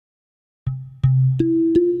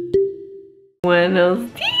Buenos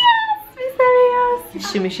dias, mis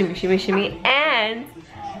amigos. Shimmy, shimmy, shimmy, shimmy, and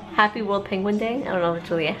happy World Penguin Day. I don't know if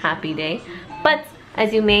it's really a happy day, but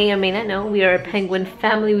as you may or may not know, we are a penguin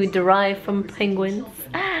family. We derive from penguins.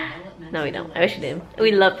 No, we don't. I wish we did.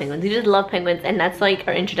 We love penguins. We just love penguins, and that's like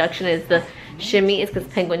our introduction is the shimmy. It's because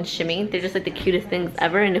penguins shimmy. They're just like the cutest things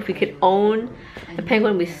ever, and if we could own a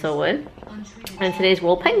penguin, we so would. And today's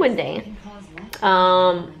World Penguin Day.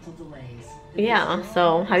 Yeah,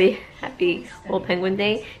 so happy World Penguin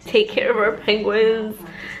Day. Take care of our penguins.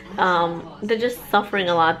 They're just suffering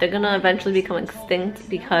a lot. They're gonna eventually become extinct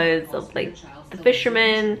because of like the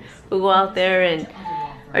fishermen who go out there and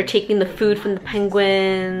are taking the food from the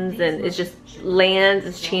penguins, and it's just land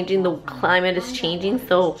is changing, the climate is changing,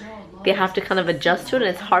 so they have to kind of adjust to it,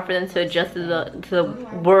 and it's hard for them to adjust to the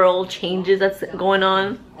world changes that's going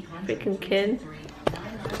on. Freaking kid.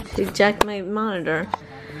 She jacked my monitor.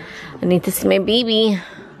 I need to see my baby.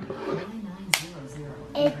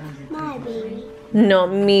 It's my baby. No,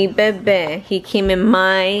 mi bebé. He came in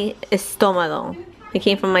my estómago. He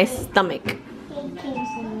came from my stomach. He came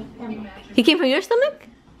from my stomach. He came from your stomach?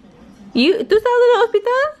 ¿Tú estabas en el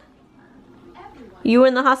hospital? You were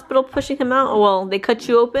in the hospital pushing him out? Well, they cut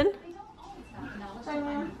you open?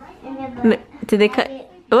 Did they cut?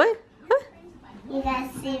 What? Huh? You gotta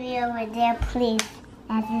see me over there, please.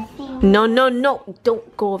 No, no, no.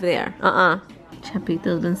 Don't go over there.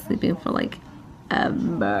 Chapito's been sleeping for like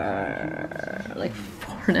ever. Like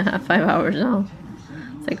 4.5, 5 hours now.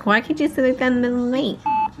 It's like, why can't you sleep like that in the middle of the night?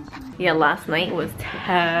 Yeah, last night was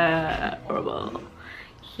terrible.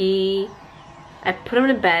 I put him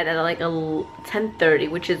in bed at like 10:30,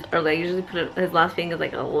 which is early. I usually put his last feeding is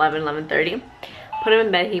like 11:30. Put him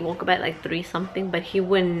in bed. He woke up at like 3 something, but he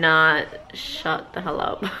would not shut the hell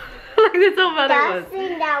up. Like, that's how mad I was.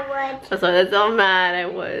 That's how mad I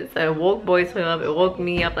was. I woke BOYTOY up. It woke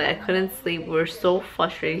me up. Like, I couldn't sleep. We were so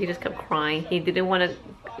frustrated. He just kept crying. He didn't want to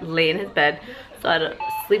lay in his bed, so I had to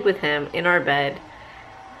sleep with him in our bed,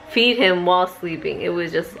 feed him while sleeping. It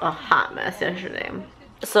was just a hot mess yesterday.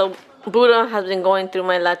 So Buddha has been going through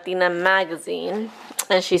my Latina magazine,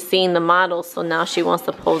 and she's seeing the models, so now she wants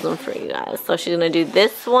to pose them for you guys. So she's gonna do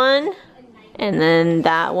this one and then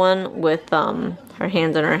that one with her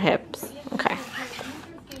hands on her hips. Okay,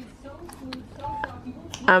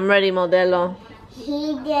 I'm ready, modelo.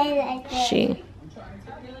 He did like this. She.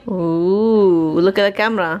 Ooh, look at the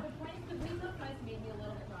camera.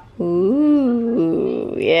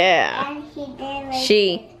 Ooh, yeah. And he did like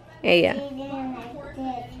She. Ella. He did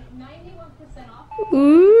like this.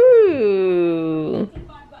 Ooh.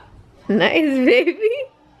 Nice, baby.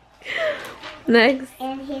 Next.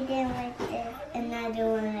 And he did like this. Another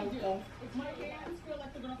one like this.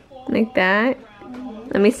 Like that.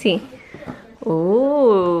 Let me see.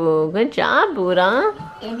 Ooh, good job, Buddha.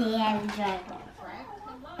 And he had a dragon.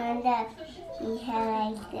 And he had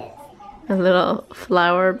like this. A little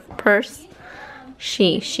flower purse.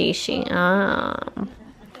 She.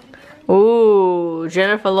 Ooh,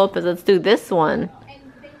 Jennifer Lopez. Let's do this one.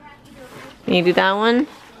 Can you do that one?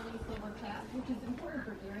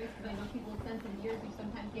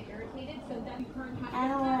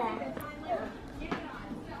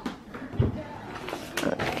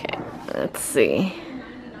 Okay, let's see.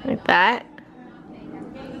 Like that.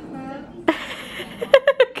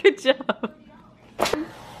 Good job.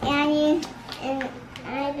 And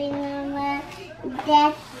I remember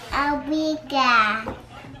that's Abuelita.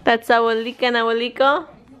 That's abuelita and abuelico?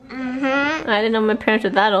 I didn't know my parents were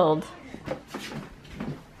that old.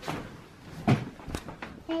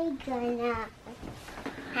 Hey, Gunna.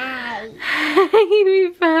 Hi. Hi, mi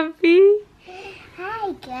papi.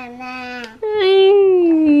 Hi, Gunna. Hi.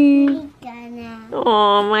 Hey, Gunna.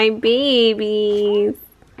 Oh, my babies.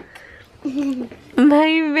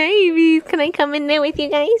 My babies. Can I come in there with you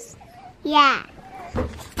guys? Yeah.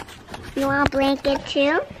 You want a blanket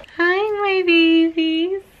too? Hi, my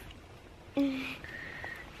babies.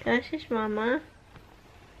 Gosh, mama.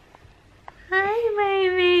 Hi, my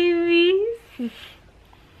babies.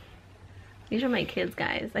 These are my kids,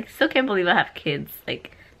 guys. I still can't believe I have kids.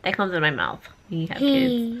 Like, that comes in my mouth. You have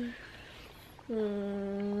kids.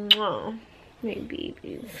 Oh, my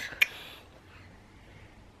babies.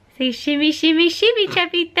 Say shimmy, shimmy, shimmy,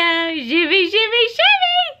 Chapita. Shimmy, shimmy,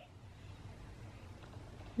 shimmy.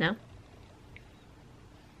 No?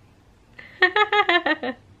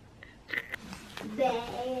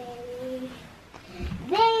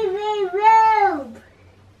 Baby robe.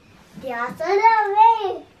 That's a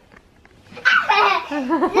baby. That's a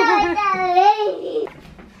baby.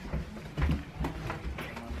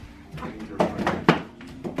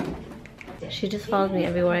 She just follows me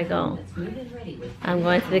everywhere I go. I'm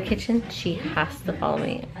going to the kitchen, she has to follow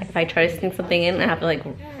me. If I try to sneak something in, I have to like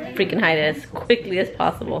freaking hide it as quickly as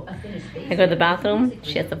possible. I go to the bathroom,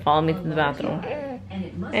 she has to follow me to the bathroom.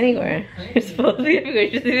 Anywhere. She's supposed to be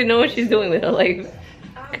everywhere. She doesn't even know what she's doing with her life.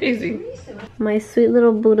 Crazy. My sweet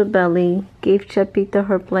little Buddha belly gave Chapita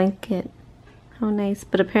her blanket. How nice.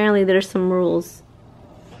 But apparently there's some rules.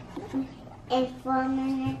 In 4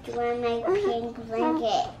 minutes wear my pink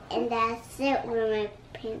blanket, and that's it with my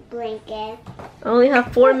pink blanket. I only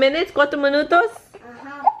have 4 minutes? 4 minutos?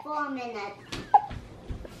 4 minutes.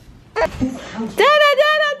 Dada,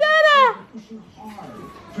 Dada, Dada!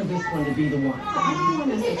 For this one to be the one.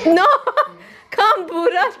 No! Come,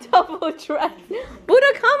 Buddha, double dress.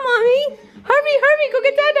 Buddha, come, mommy. Hurry, hurry, go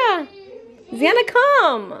get Dada. Ziana,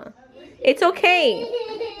 come. It's okay.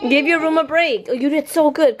 Give your room a break. Oh, you did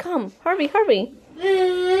so good. Come, hurry, hurry.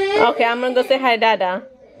 Okay, I'm gonna go say hi, Dada.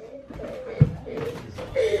 Dada,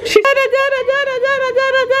 Dada, Dada, Dada,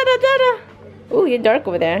 Dada, Dada, Dada. Ooh, you're dark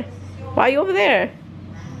over there. Why are you over there?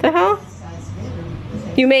 The hell?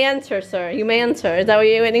 You may enter, sir. You may enter. Is that what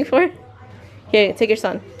you're waiting for? Here, take your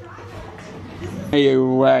son. Hey, you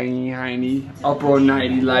waggy hiney, up all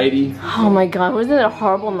nighty lady. Oh my god, wasn't it a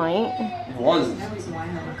horrible night? It wasn't.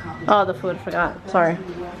 Oh, the food, forgot. Sorry.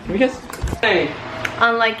 Because, hey.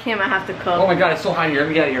 Unlike him, I have to cook. Oh my god, it's so hot in here. Let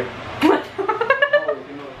me get out of here.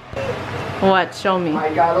 What? Show me.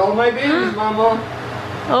 I got all my babies, mama.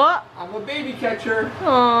 Oh! I'm a baby catcher.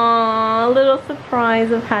 Aww, a little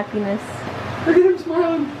surprise of happiness. Look at him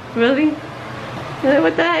smiling. Really?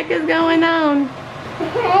 What the heck is going on?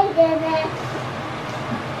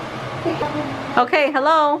 Okay,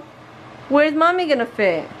 hello. Where's mommy gonna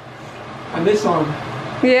fit? On this arm.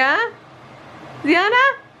 Yeah?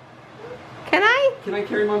 Ziana? Can I? Can I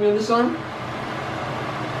carry mommy on this arm?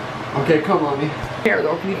 Okay, come mommy. Here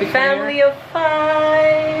though, can you pick my hair? Family of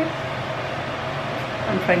 5.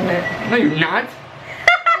 I'm pregnant. No, you're not.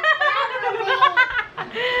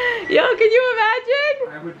 Yo, can you imagine?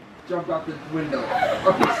 I would jump out the window.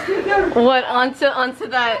 Okay, stand there. What, onto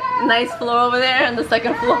that nice floor over there on the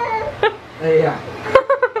second floor? Hey, yeah.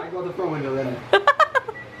 I go out the front window then.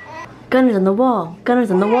 Gunners on the wall.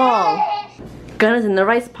 Gunners on the wall. Gunners in the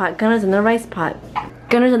rice pot. Gunners in the rice pot.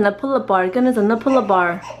 Gunners on the pull-up bar. Gunners on the pull-up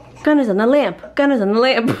bar. Gunners on the lamp. Gunners on the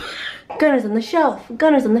lamp. Gunners on the shelf.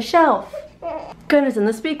 Gunners on the shelf. Gunners on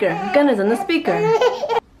the speaker. Gunners on the speaker.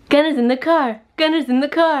 Gunners in the car. Gunners in the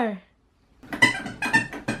car.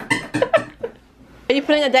 Are you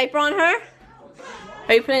putting a diaper on her?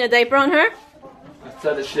 Are you putting a diaper on her? I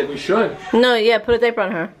said that shit we should. No, yeah, put a diaper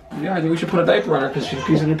on her. Yeah, I think we should put a diaper on her because she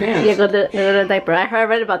pees in her pants. Yeah, go to the diaper. I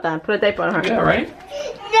read about that. Put a diaper on her. Yeah, right?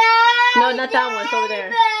 No, not that one. It's over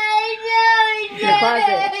there. In the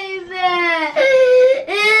closet.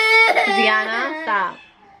 Ziana, stop.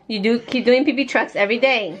 You keep doing pee-pee trucks every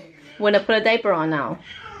day. We're gonna put a diaper on now.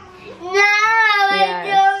 No, I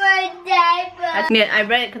don't want diaper. Yeah, I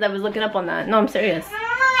read it because I was looking up on that. No, I'm serious. No, I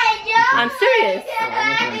don't. I'm serious.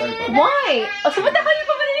 Why? Oh, so what the hell are you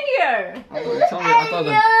putting in here? Tell me, I thought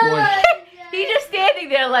the boy. He's just standing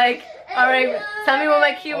there like, alright, tell me what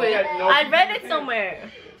my cue is. I read it somewhere.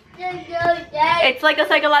 It's like a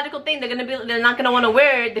psychological thing. They're not gonna want to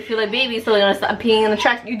wear it. They feel like babies, so they're gonna stop peeing in the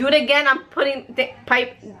trash. You do it again, I'm putting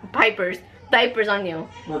diapers on you.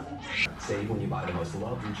 Save when you buy the most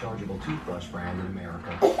loved rechargeable toothbrush brand in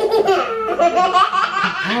America.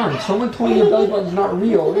 Come on, someone told me your belly button's not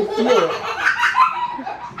real. Let's feel it.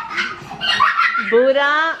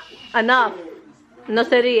 Buddha, enough. No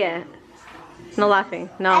se ríe. No laughing.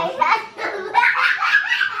 No.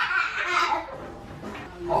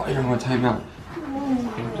 Oh, you're going to time out.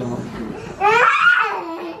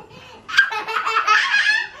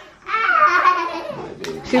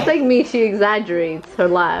 She's like me, she exaggerates her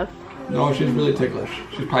laugh. No, she's really ticklish.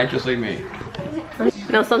 She's probably just like me.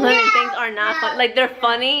 No, sometimes things are not fun. Like, they're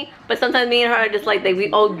funny, but sometimes me and her are just like we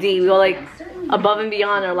OD. We go like above and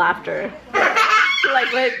beyond our laughter.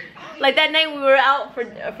 like that night we were out for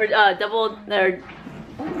double,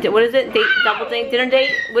 what is it? Double date, dinner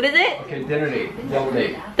date? What is it? Okay, dinner date, double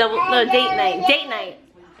date. Date night. Date night.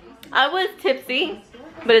 I was tipsy,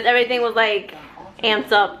 but everything was like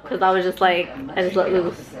amped up because I was just like, I just let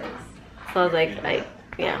loose. So I was like,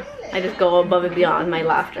 yeah, I just go above and beyond my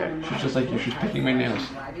laughter. She's just like you, she's picking my nails.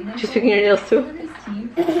 She's picking your nails too?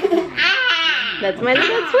 That's my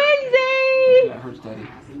little twinsy! That hurts, Daddy.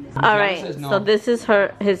 Alright, no. so this is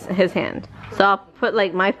his hand. So I'll put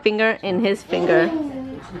like my finger in his finger.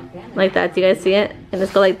 Like that, do you guys see it? And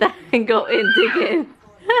just go like that and go in, dig in.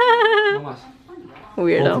 No más. Both of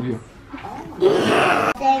Weirdo. you.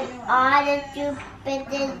 Then all the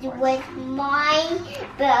stupidest with my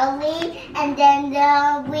belly, and then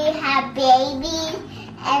we have babies,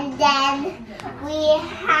 and then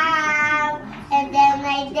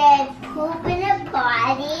I did poop in a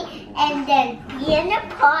potty, and then pee in a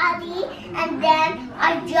potty, and then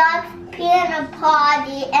I just pee in a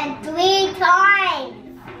potty, and 3 times.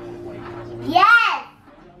 Yes,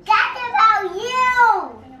 that's about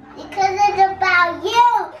you, because it's about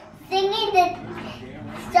you singing the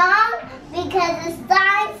song, because the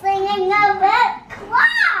song singing about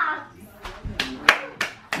clock.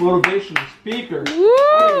 Motivational speaker. Woo!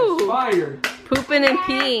 I'm inspired. Pooping and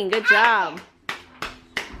peeing. Good job.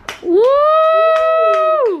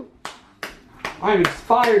 Woo! I'm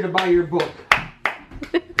inspired to buy your book.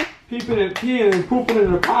 Peeping and peeing and pooping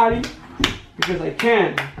in a potty because I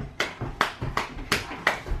can.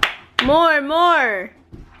 More.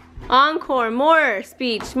 Encore, more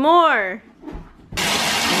speech, more.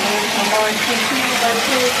 Yes, we're marching 3 by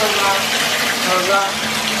 3, hurrah, hurrah.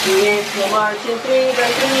 Yes, we're marching 3 by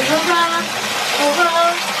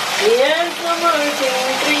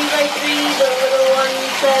 3. The little one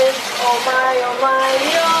says, oh my,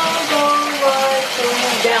 we all go marching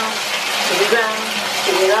down to the ground,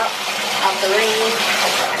 to get up, out the rain.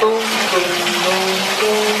 Boom, boom, boom,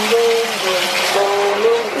 boom, boom, boom, boom,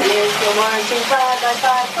 boom. Yes, we're marching 5 by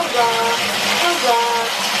 5, hurrah, hurrah.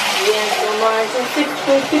 Yes, we're marching 6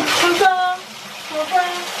 by 6, hurrah,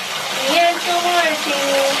 hurrah. Yes, we're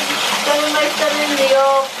marching 7 by 7, they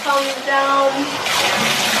all come down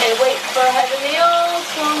and wait for heaven. They all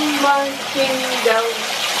come marching down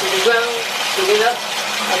to the ground, to get up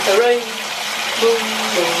at the rain. Boom,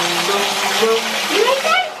 boom, boom, boom. You like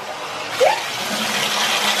that?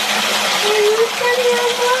 Are you studying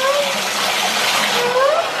as well?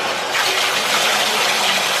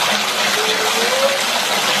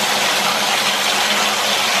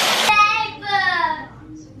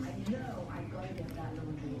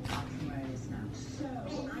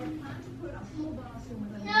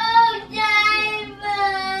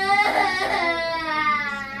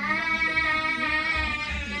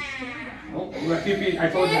 I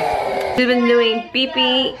told you. She's been doing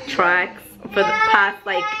beepy tracks for the past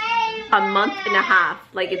like a month and a half.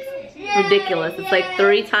 Like, it's ridiculous. It's like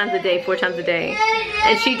 3 times a day, 4 times a day.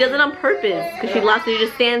 And she does it on purpose because she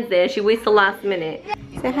just stands there. She waits the last minute.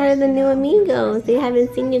 Say hi to the new amigos. They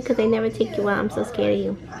haven't seen you because they never take you out. I'm so scared of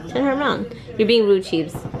you. Turn her around. You're being rude,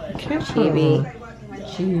 Chiefs. Chibi. Hi,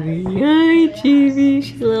 Chibi.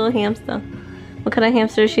 She's a little hamster. What kind of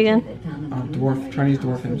hamster is she again? Chinese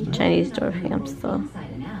dwarf hamster. Chinese dwarf hamster.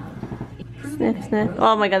 Sniff, sniff.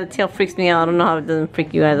 Oh my god, the tail freaks me out. I don't know how it doesn't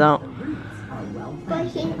freak you guys out. But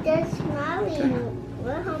she's just smiling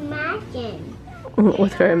with her imagine.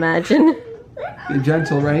 With her imagine. Be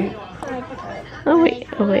gentle, right? Oh wait,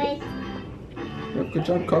 oh wait. Good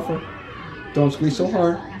job, Cuffer. Don't squeeze so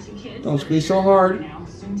hard. Don't squeeze so hard.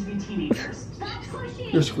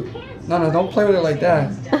 You're squeeze. No, don't play with it like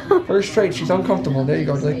that. Put her straight. She's uncomfortable. There you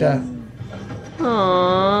go, like that.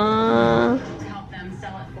 Aww.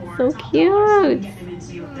 So cute.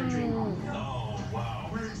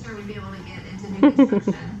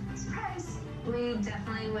 We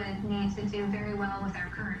definitely would need to do very well with our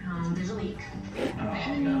current home. There's a leak.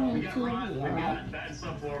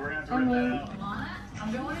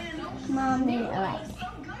 Mommy, like,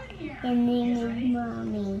 your name is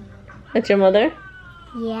Mommy. That's your mother?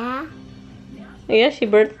 Yeah? Yeah, she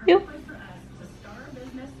birthed you?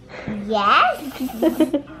 Yes?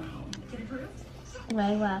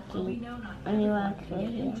 We're walking. When you walk right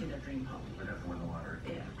here.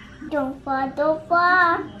 Don't fall, don't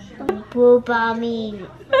fall. Don't poop on me.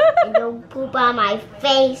 Don't poop on my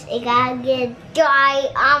face. It gotta get dry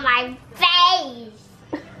on my face.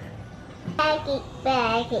 Back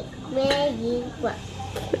it, where you want.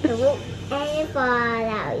 And fall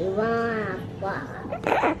out, you wanna fall.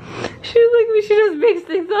 She's like me, she just makes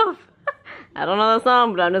things up. I don't know the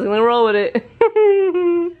song, but I'm just gonna roll with it.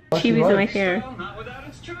 Chibi's in my hair.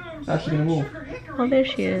 Actually gonna move. Oh, there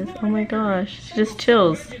she is. Oh my gosh. She just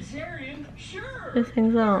chills. Just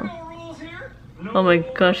hangs out. Oh my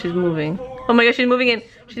gosh, she's moving. Oh my gosh, she's moving in.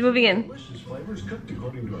 She's moving in.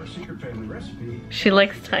 She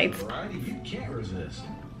likes tight spots.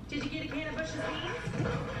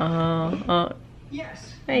 Oh.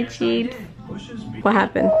 Hi, Cheeps. What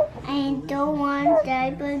happened? I don't want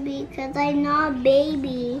diaper because I'm not a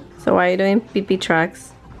baby. So why are you doing pee-pee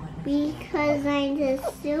tracks? Because I'm the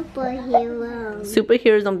superhero.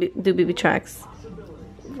 Superheroes don't do BB tracks.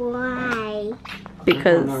 Why?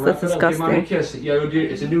 Because that's Give Mommy a disgusting. kiss. Yeah,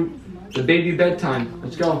 it's a baby bedtime.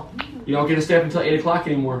 Let's go. You don't get to stay up until 8 o'clock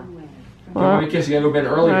anymore. Give mommy a kiss. You gotta go to bed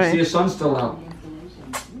early. Right. See the sun's still out.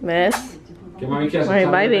 Miss. Give mommy a kiss. Alright,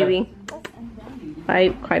 bye, baby. Bye,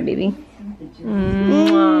 cry, baby.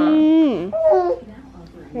 Mwah.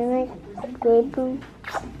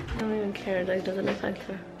 I don't even care. It doesn't affect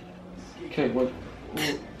her. Okay, what?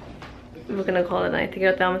 We're gonna call it a night. Te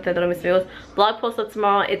quiero tanto, mis amigos. Blog post up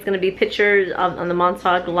tomorrow. It's gonna be pictures on the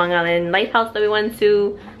Montauk Long Island lighthouse that we went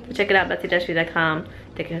to. So check it out, betsy-v.com.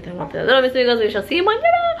 Te quiero tanto, mis amigos. We shall see you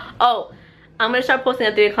mañana. Oh, I'm gonna start posting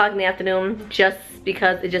at 3 o'clock in the afternoon just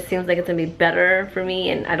because it just seems like it's gonna be better for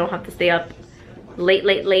me and I don't have to stay up late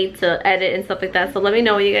to edit and stuff like that. So let me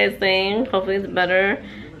know what you guys think. Hopefully it's better.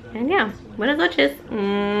 And yeah, buenas noches.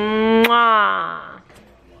 Mwah.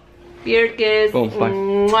 Beard kiss. Boom, bye.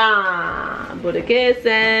 Mwah. Buddha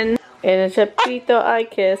kissing. And a chapito eye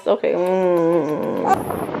kiss. Okay. I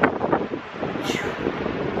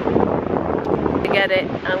get it.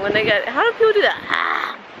 I'm gonna get it. How do people do that?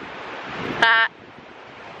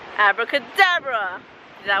 Abracadabra.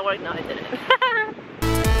 Did that work? No, it didn't.